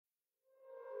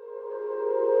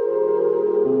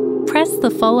press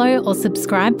the follow or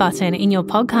subscribe button in your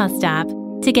podcast app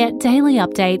to get daily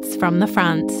updates from the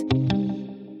front.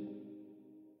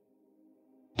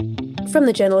 From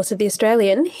the Journalist of the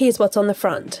Australian, here's what's on the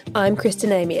front. I'm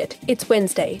Kristen Amiot. It's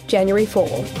Wednesday, January 4.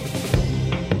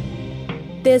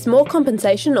 There's more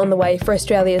compensation on the way for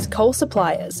Australia's coal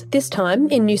suppliers, this time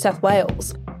in New South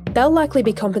Wales. They'll likely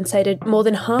be compensated more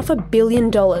than $500 million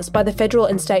by the federal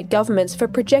and state governments for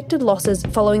projected losses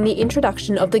following the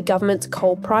introduction of the government's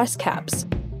coal price caps.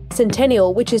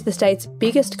 Centennial, which is the state's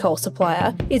biggest coal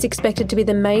supplier, is expected to be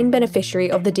the main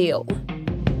beneficiary of the deal.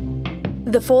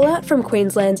 The fallout from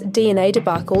Queensland's DNA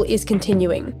debacle is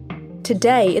continuing.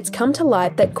 Today, it's come to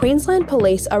light that Queensland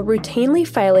police are routinely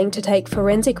failing to take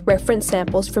forensic reference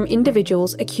samples from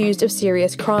individuals accused of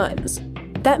serious crimes.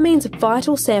 That means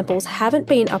vital samples haven't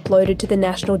been uploaded to the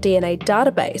National DNA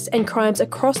database, and crimes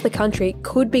across the country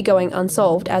could be going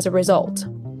unsolved as a result.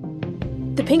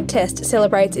 The Pink Test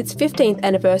celebrates its 15th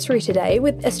anniversary today,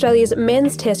 with Australia's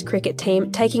men's Test cricket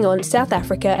team taking on South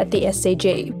Africa at the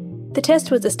SCG. The test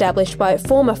was established by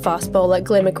former fast bowler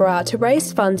Glenn McGrath to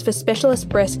raise funds for specialist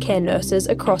breast care nurses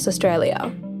across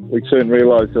Australia. We soon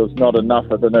realised there was not enough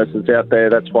of the nurses out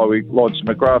there. That's why we launched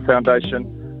the McGrath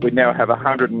Foundation. We now have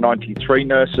 193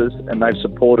 nurses, and they've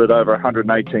supported over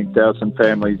 118,000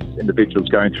 families, individuals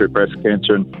going through breast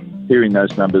cancer, and hearing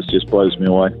those numbers just blows me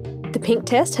away. The Pink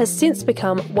Test has since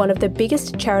become one of the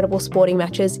biggest charitable sporting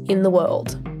matches in the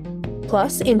world.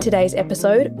 Plus, in today's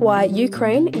episode, why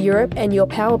Ukraine, Europe and your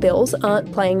power bills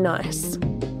aren't playing nice.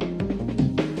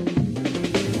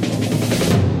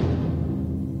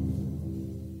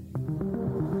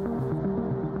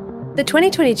 The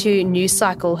 2022 news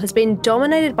cycle has been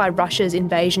dominated by Russia's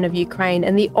invasion of Ukraine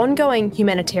and the ongoing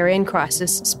humanitarian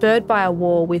crisis spurred by a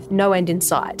war with no end in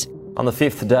sight. On the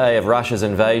fifth day of Russia's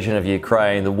invasion of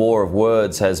Ukraine, the war of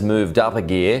words has moved up a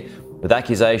gear with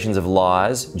accusations of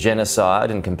lies,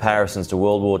 genocide and comparisons to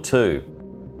World War II.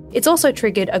 It's also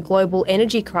triggered a global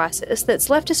energy crisis that's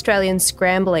left Australians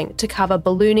scrambling to cover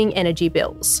ballooning energy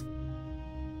bills.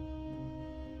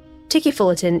 Tikki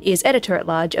Fullerton is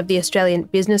editor-at-large of the Australian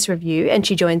Business Review, and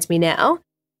she joins me now.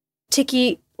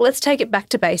 Tikki, let's take it back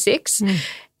to basics.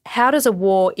 How does a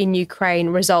war in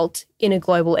Ukraine result in a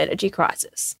global energy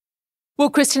crisis? Well,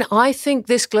 Kristen, I think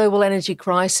this global energy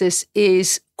crisis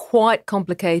is quite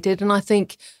complicated, and I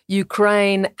think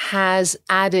Ukraine has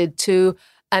added to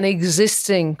an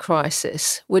existing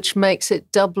crisis, which makes it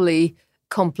doubly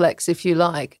complex, if you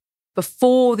like.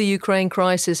 Before the Ukraine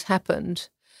crisis happened,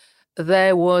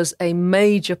 there was a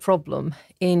major problem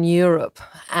in Europe,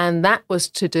 and that was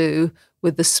to do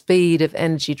with the speed of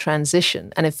energy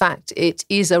transition. And in fact, it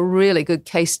is a really good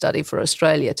case study for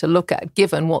Australia to look at,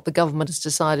 given what the government has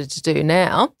decided to do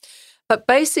now. But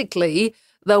basically,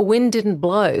 the wind didn't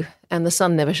blow, and the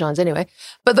sun never shines anyway,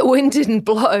 but the wind didn't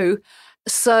blow.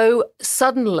 So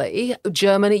suddenly,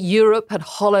 Europe had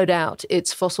hollowed out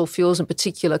its fossil fuels, in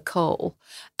particular coal,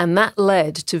 and that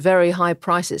led to very high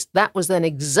prices. That was then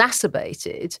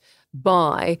exacerbated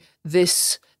by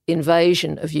this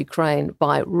invasion of Ukraine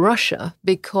by Russia,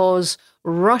 because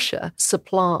Russia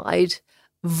supplied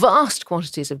vast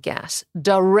quantities of gas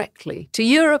directly to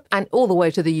Europe and all the way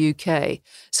to the UK.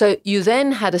 So you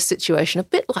then had a situation a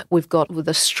bit like we've got with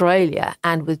Australia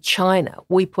and with China.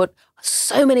 We put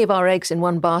so many of our eggs in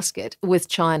one basket with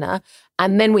China,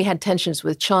 and then we had tensions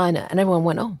with China, and everyone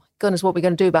went, oh my goodness, what are we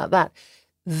going to do about that?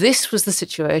 This was the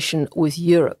situation with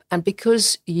Europe. And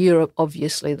because Europe,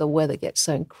 obviously, the weather gets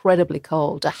so incredibly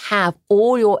cold, to have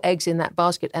all your eggs in that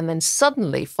basket and then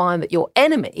suddenly find that your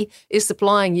enemy is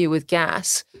supplying you with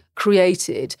gas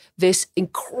created this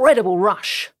incredible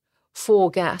rush for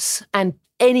gas and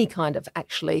any kind of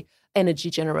actually energy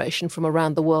generation from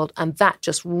around the world. And that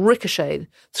just ricocheted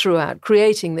throughout,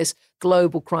 creating this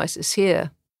global crisis here.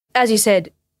 As you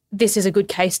said, this is a good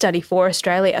case study for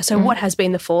Australia. So what has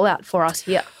been the fallout for us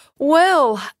here?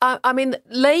 Well,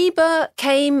 Labor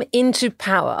came into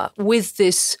power with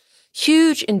this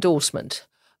huge endorsement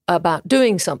about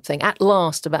doing something at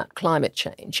last about climate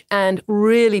change and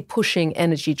really pushing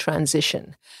energy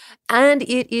transition. And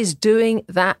it is doing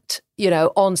that,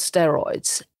 on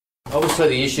steroids. Obviously,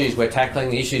 the issues we're tackling,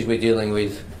 the issues we're dealing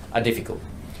with are difficult.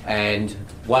 And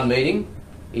one meeting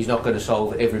is not going to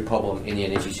solve every problem in the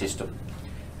energy system.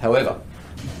 However,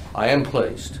 I am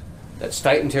pleased that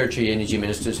state and territory energy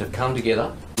ministers have come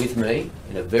together with me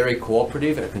in a very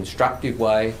cooperative and constructive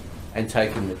way and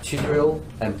taken material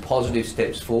and positive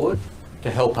steps forward to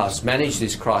help us manage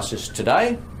this crisis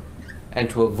today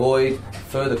and to avoid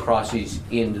further crises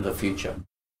into the future.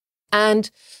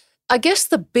 And I guess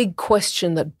the big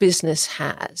question that business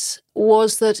has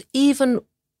was that even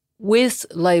with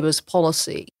Labor's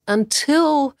policy,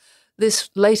 until this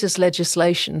latest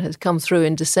legislation has come through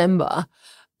in December,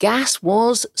 gas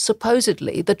was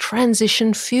supposedly the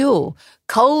transition fuel.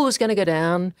 Coal was going to go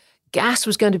down. Gas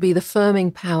was going to be the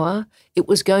firming power. It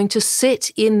was going to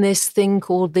sit in this thing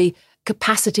called the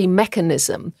capacity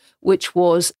mechanism, which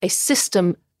was a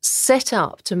system set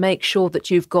up to make sure that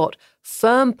you've got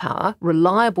firm power,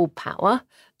 reliable power,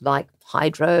 like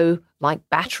hydro, like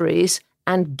batteries,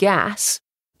 and gas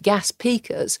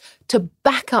peakers, to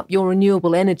back up your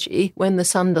renewable energy when the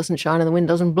sun doesn't shine and the wind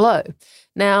doesn't blow.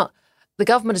 Now, the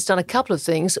government has done a couple of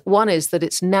things. One is that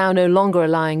it's now no longer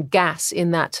allowing gas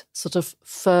in that sort of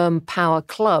firm power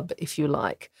club, if you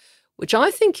like, which I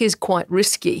think is quite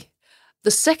risky.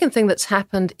 The second thing that's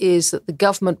happened is that the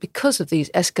government, because of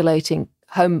these escalating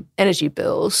home energy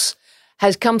bills,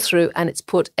 has come through and it's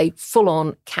put a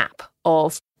full-on cap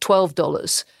of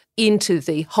 $12 into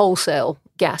the wholesale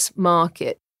gas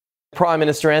market. Prime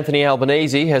Minister Anthony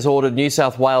Albanese has ordered New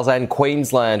South Wales and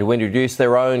Queensland to introduce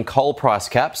their own coal price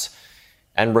caps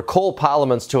and recall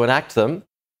parliaments to enact them.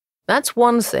 That's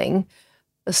one thing.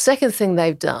 The second thing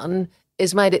they've done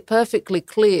is made it perfectly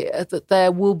clear that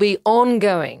there will be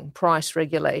ongoing price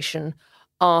regulation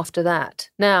after that.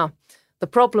 Now, the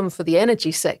problem for the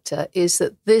energy sector is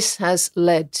that this has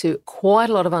led to quite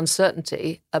a lot of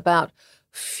uncertainty about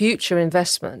future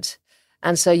investment.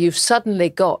 And so you've suddenly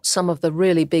got some of the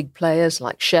really big players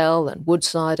like Shell and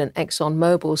Woodside and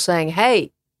ExxonMobil saying,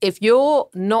 hey, if you're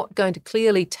not going to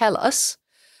clearly tell us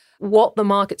what the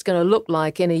market's going to look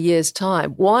like in a year's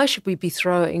time, why should we be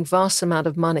throwing vast amount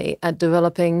of money at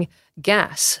developing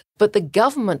gas? But the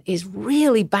government is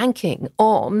really banking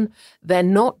on there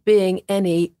not being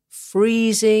any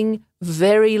freezing,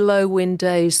 very low wind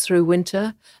days through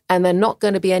winter, and there not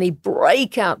going to be any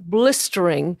breakout,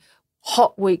 blistering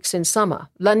hot weeks in summer.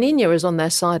 La Nina is on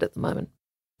their side at the moment.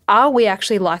 Are we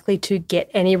actually likely to get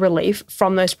any relief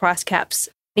from those price caps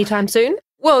anytime soon?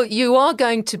 Well, you are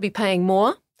going to be paying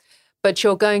more, but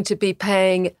you're going to be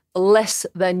paying less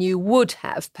than you would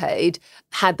have paid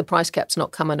had the price caps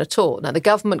not come in at all. Now, the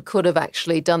government could have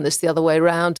actually done this the other way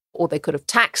around, or they could have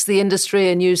taxed the industry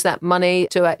and used that money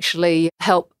to actually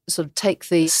help sort of take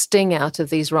the sting out of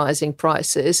these rising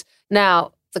prices.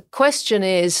 Now, the question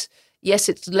is, yes,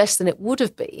 it's less than it would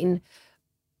have been,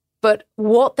 but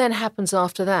what then happens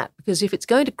after that? Because if it's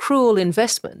going to cruel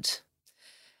investment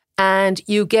and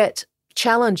you get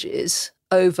challenges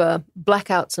over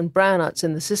blackouts and brownouts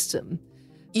in the system,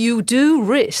 you do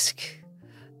risk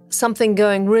something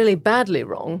going really badly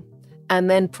wrong and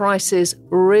then prices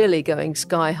really going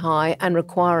sky high and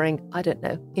requiring, I don't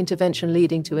know, intervention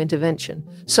leading to intervention.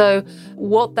 So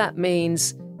what that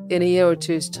means in a year or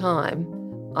two's time,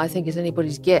 I think is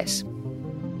anybody's guess.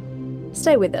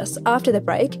 Stay with us. After the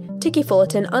break, Tikki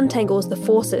Fullerton untangles the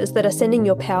forces that are sending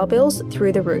your power bills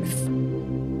through the roof.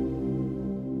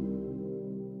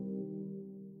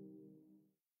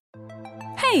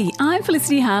 Hey, I'm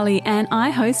Felicity Harley and I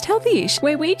host Healthyish,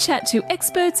 where we chat to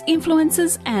experts,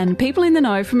 influencers and people in the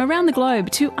know from around the globe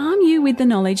to arm you with the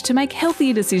knowledge to make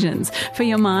healthier decisions for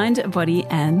your mind, body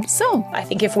and soul. I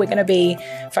think if we're going to be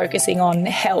focusing on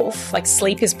health, like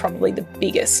sleep is probably the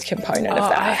biggest component of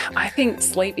that. I think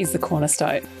sleep is the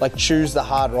cornerstone. Like choose the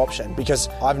harder option, because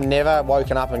I've never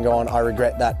woken up and gone, I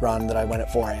regret that run that I went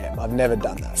at 4 a.m. I've never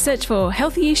done that. Search for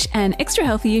Healthyish and Extra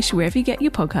Healthyish wherever you get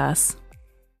your podcasts.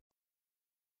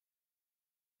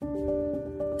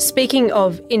 Speaking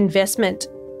of investment,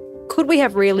 could we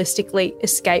have realistically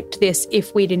escaped this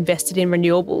if we'd invested in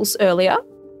renewables earlier?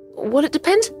 Well, it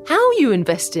depends how you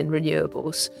invest in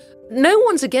renewables. No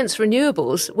one's against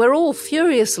renewables. We're all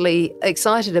furiously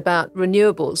excited about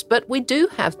renewables, but we do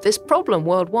have this problem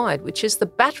worldwide, which is the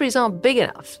batteries aren't big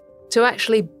enough to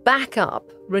actually back up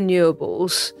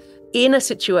renewables in a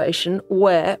situation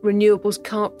where renewables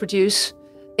can't produce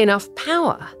enough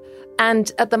power.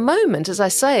 And at the moment, as I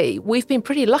say, we've been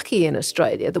pretty lucky in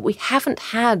Australia that we haven't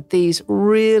had these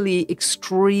really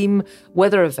extreme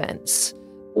weather events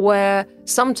where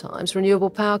sometimes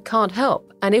renewable power can't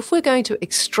help. And if we're going to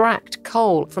extract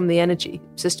coal from the energy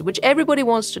system, which everybody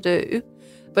wants to do,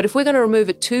 but if we're going to remove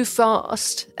it too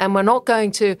fast and we're not going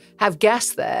to have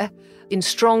gas there in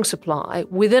strong supply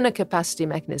within a capacity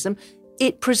mechanism,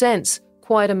 it presents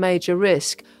quite a major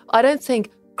risk. I don't think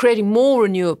creating more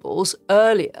renewables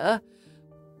earlier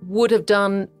would have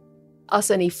done us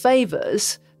any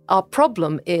favours. Our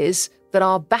problem is that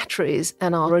our batteries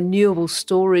and our renewable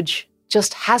storage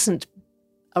just hasn't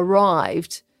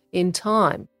arrived in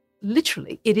time.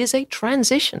 Literally, it is a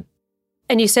transition.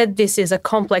 And you said this is a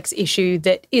complex issue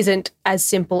that isn't as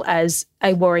simple as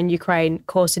a war in Ukraine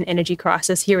caused an energy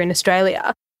crisis here in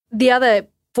Australia. The other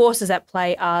forces at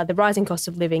play are the rising cost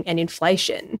of living and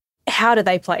inflation. How do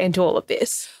they play into all of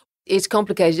this? It's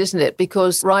complicated, isn't it?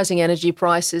 Because rising energy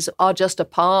prices are just a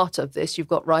part of this. You've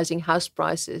got rising house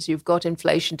prices, you've got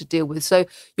inflation to deal with. So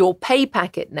your pay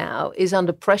packet now is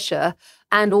under pressure.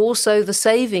 And also the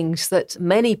savings that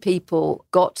many people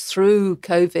got through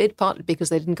COVID, partly because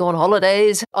they didn't go on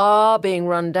holidays, are being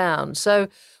run down. So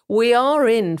we are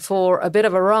in for a bit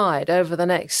of a ride over the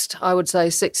next, I would say,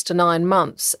 6 to 9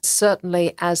 months.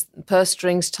 Certainly as purse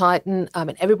strings tighten. I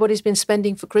mean, everybody's been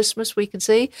spending for Christmas, we can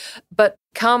see. But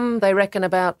come, they reckon,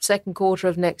 about second quarter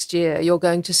of next year, you're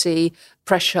going to see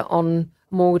pressure on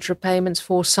mortgage repayments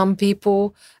for some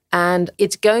people. And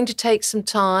it's going to take some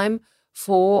time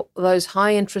for those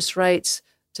high interest rates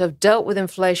to have dealt with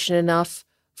inflation enough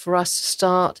for us to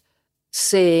start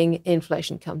seeing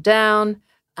inflation come down,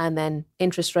 and then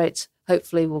interest rates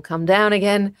hopefully will come down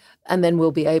again, and then we'll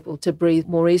be able to breathe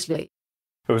more easily.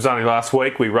 It was only last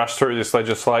week we rushed through this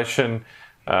legislation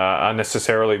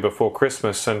unnecessarily before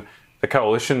Christmas, and the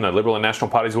coalition, the Liberal and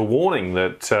National parties, were warning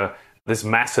that this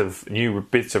massive new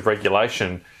bits of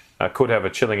regulation could have a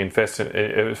chilling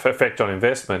effect on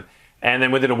investment. And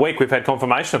then within a week, we've had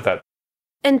confirmation of that.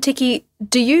 And Tiki,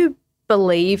 do you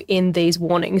believe in these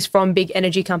warnings from big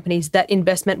energy companies that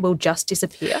investment will just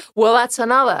disappear? Well, that's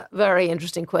another very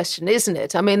interesting question, isn't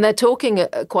it? I mean, they're talking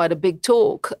quite a big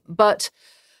talk, but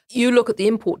you look at the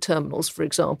import terminals, for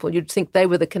example, you'd think they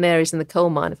were the canaries in the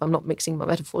coal mine, if I'm not mixing my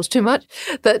metaphors too much,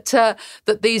 that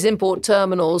these import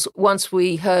terminals, once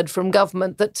we heard from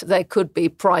government that there could be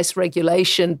price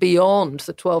regulation beyond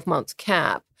the 12-month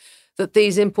cap, that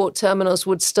these import terminals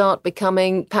would start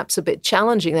becoming perhaps a bit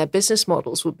challenging. Their business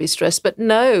models would be stressed. But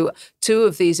no, 2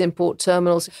 of these import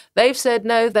terminals, they've said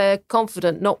no, they're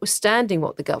confident, notwithstanding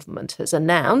what the government has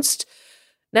announced.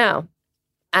 Now,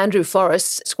 Andrew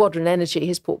Forrest, Squadron Energy,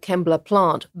 his Port Kembla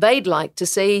plant, they'd like to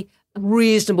see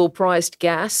reasonable priced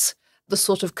gas, the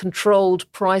sort of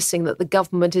controlled pricing that the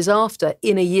government is after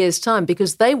in a year's time,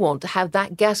 because they want to have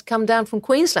that gas come down from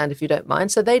Queensland, if you don't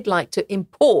mind. So they'd like to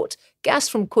import gas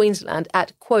from Queensland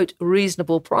at, quote,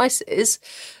 reasonable prices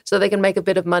so they can make a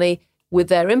bit of money with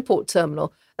their import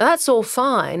terminal. Now, that's all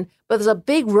fine, but there's a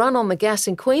big run on the gas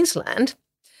in Queensland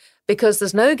because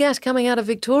there's no gas coming out of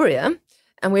Victoria,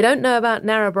 and we don't know about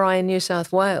Narrabri in New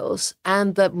South Wales.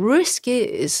 And the risk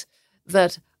is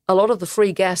that a lot of the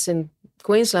free gas in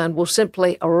Queensland will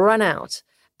simply run out.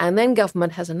 And then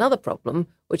government has another problem,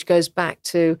 which goes back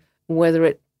to whether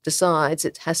it decides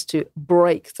it has to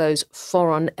break those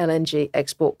foreign LNG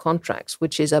export contracts,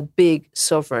 which is a big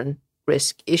sovereign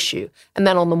risk issue. And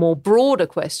then on the more broader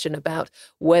question about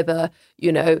whether,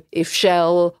 if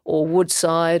Shell or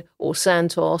Woodside or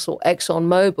Santos or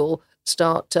ExxonMobil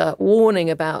start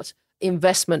warning about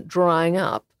investment drying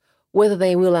up, whether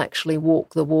they will actually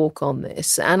walk the walk on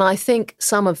this. And I think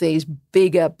some of these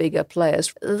bigger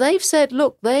players, they've said,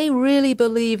 look, they really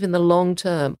believe in the long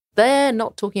term. They're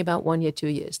not talking about 1 year, 2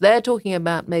 years. They're talking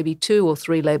about maybe 2 or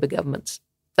 3 Labor governments.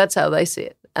 That's how they see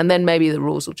it. And then maybe the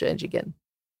rules will change again.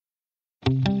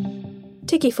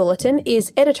 Tiki Fullerton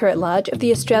is Editor-at-Large of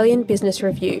the Australian Business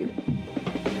Review.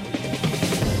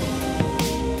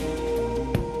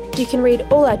 You can read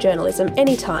all our journalism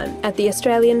anytime at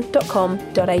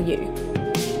theaustralian.com.au.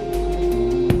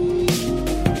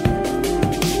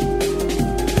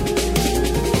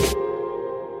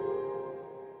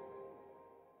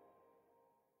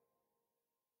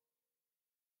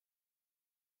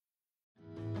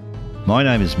 My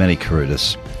name is Manny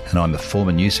Carudis, and I'm a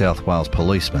former New South Wales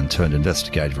policeman turned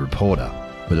investigative reporter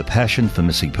with a passion for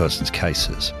missing persons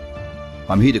cases.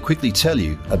 I'm here to quickly tell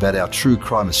you about our True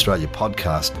Crime Australia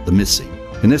podcast, The Missing.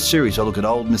 In this series, I look at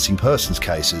old missing persons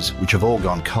cases which have all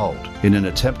gone cold in an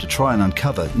attempt to try and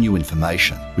uncover new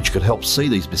information which could help see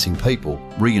these missing people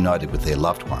reunited with their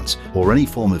loved ones, or any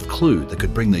form of clue that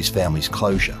could bring these families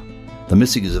closure. The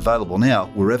Missing is available now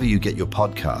wherever you get your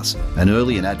podcasts, and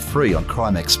early and ad-free on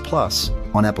CrimeX Plus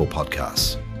on Apple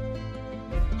Podcasts.